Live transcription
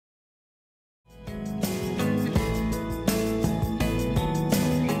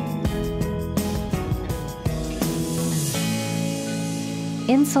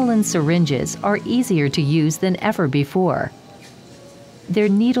Insulin syringes are easier to use than ever before. Their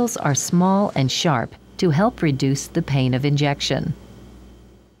needles are small and sharp to help reduce the pain of injection.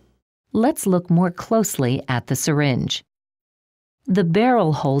 Let's look more closely at the syringe. The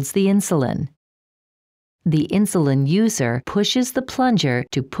barrel holds the insulin. The insulin user pushes the plunger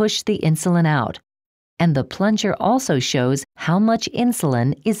to push the insulin out, and the plunger also shows how much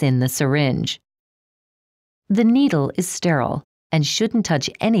insulin is in the syringe. The needle is sterile and shouldn't touch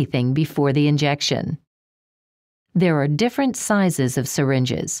anything before the injection. There are different sizes of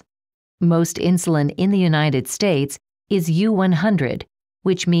syringes. Most insulin in the United States is U100,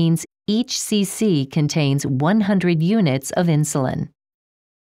 which means each cc contains 100 units of insulin.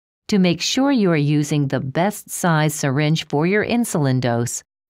 To make sure you are using the best size syringe for your insulin dose,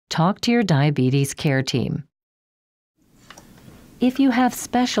 talk to your diabetes care team. If you have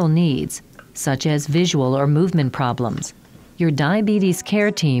special needs, such as visual or movement problems, your diabetes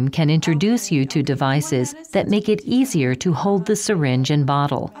care team can introduce you to devices that make it easier to hold the syringe and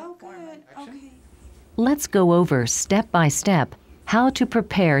bottle. Let's go over step by step how to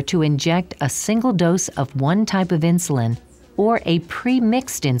prepare to inject a single dose of one type of insulin or a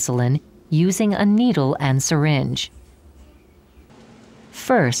pre-mixed insulin using a needle and syringe.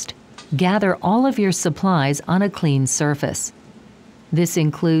 First, gather all of your supplies on a clean surface. This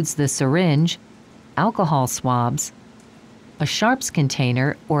includes the syringe, alcohol swabs, a sharps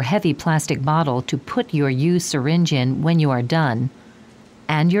container or heavy plastic bottle to put your used syringe in when you are done,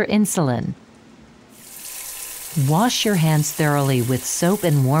 and your insulin. Wash your hands thoroughly with soap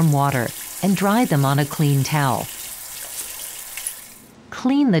and warm water and dry them on a clean towel.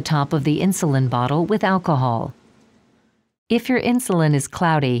 Clean the top of the insulin bottle with alcohol. If your insulin is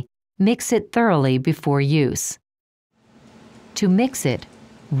cloudy, mix it thoroughly before use. To mix it,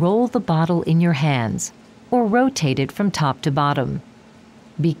 roll the bottle in your hands or rotate it from top to bottom.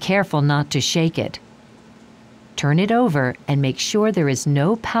 Be careful not to shake it. Turn it over and make sure there is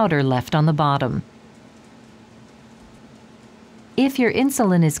no powder left on the bottom. If your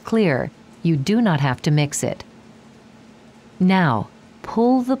insulin is clear, you do not have to mix it. Now,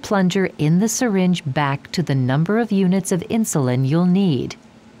 pull the plunger in the syringe back to the number of units of insulin you'll need.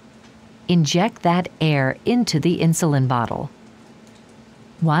 Inject that air into the insulin bottle.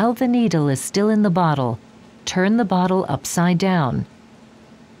 While the needle is still in the bottle, turn the bottle upside down.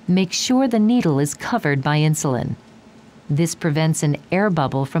 Make sure the needle is covered by insulin. This prevents an air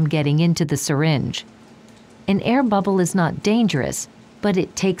bubble from getting into the syringe. An air bubble is not dangerous, but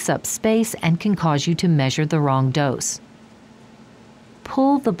it takes up space and can cause you to measure the wrong dose.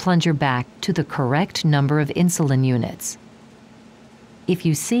 Pull the plunger back to the correct number of insulin units. If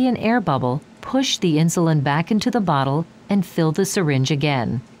you see an air bubble, push the insulin back into the bottle and fill the syringe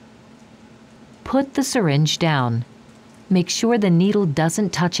again. Put the syringe down. Make sure the needle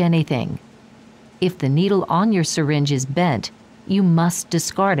doesn't touch anything. If the needle on your syringe is bent, you must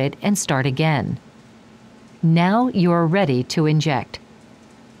discard it and start again. Now you are ready to inject.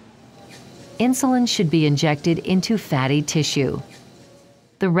 Insulin should be injected into fatty tissue.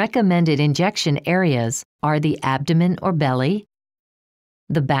 The recommended injection areas are the abdomen or belly,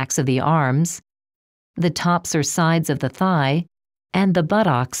 the backs of the arms, the tops or sides of the thigh, and the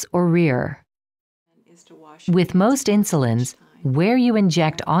buttocks or rear. With most insulins, where you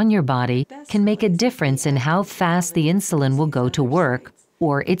inject on your body can make a difference in how fast the insulin will go to work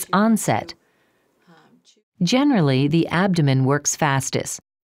or its onset. Generally, the abdomen works fastest,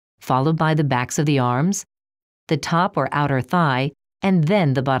 followed by the backs of the arms, the top or outer thigh, and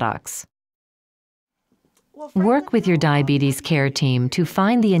then the buttocks. Work with your diabetes care team to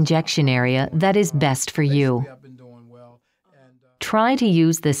find the injection area that is best for you. Try to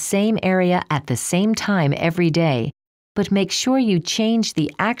use the same area at the same time every day, but make sure you change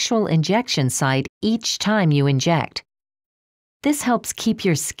the actual injection site each time you inject. This helps keep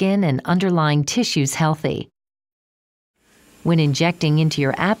your skin and underlying tissues healthy. When injecting into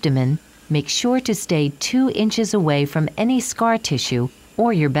your abdomen, make sure to stay 2 inches away from any scar tissue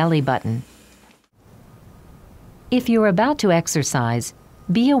or your belly button. If you are about to exercise,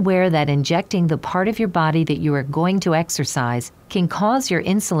 be aware that injecting the part of your body that you are going to exercise can cause your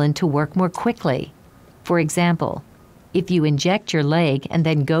insulin to work more quickly. For example, if you inject your leg and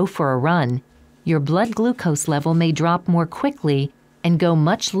then go for a run, your blood glucose level may drop more quickly and go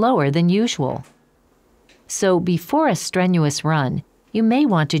much lower than usual. So before a strenuous run, you may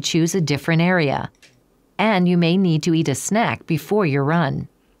want to choose a different area, and you may need to eat a snack before your run.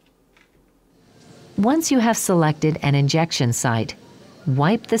 Once you have selected an injection site,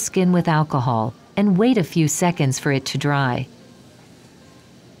 wipe the skin with alcohol and wait a few seconds for it to dry.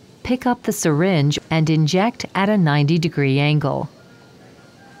 Pick up the syringe and inject at a 90-degree angle.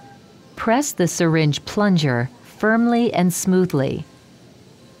 Press the syringe plunger firmly and smoothly.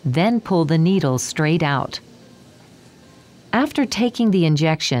 Then pull the needle straight out. After taking the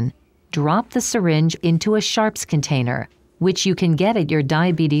injection, drop the syringe into a sharps container, which you can get at your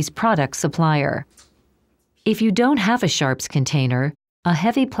diabetes product supplier. If you don't have a sharps container, a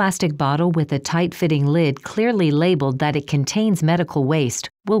heavy plastic bottle with a tight-fitting lid clearly labeled that it contains medical waste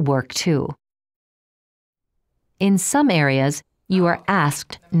will work too. In some areas, you are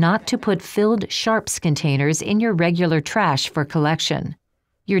asked not to put filled sharps containers in your regular trash for collection.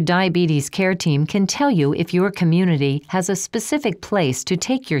 Your diabetes care team can tell you if your community has a specific place to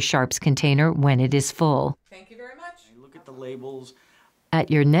take your sharps container when it is full. Thank you very much. Look at the labels. At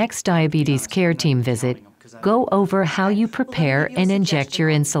your next diabetes care team visit, go over how you prepare and inject your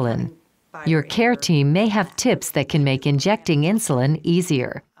insulin. Your care team may have tips that can make injecting insulin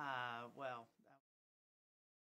easier.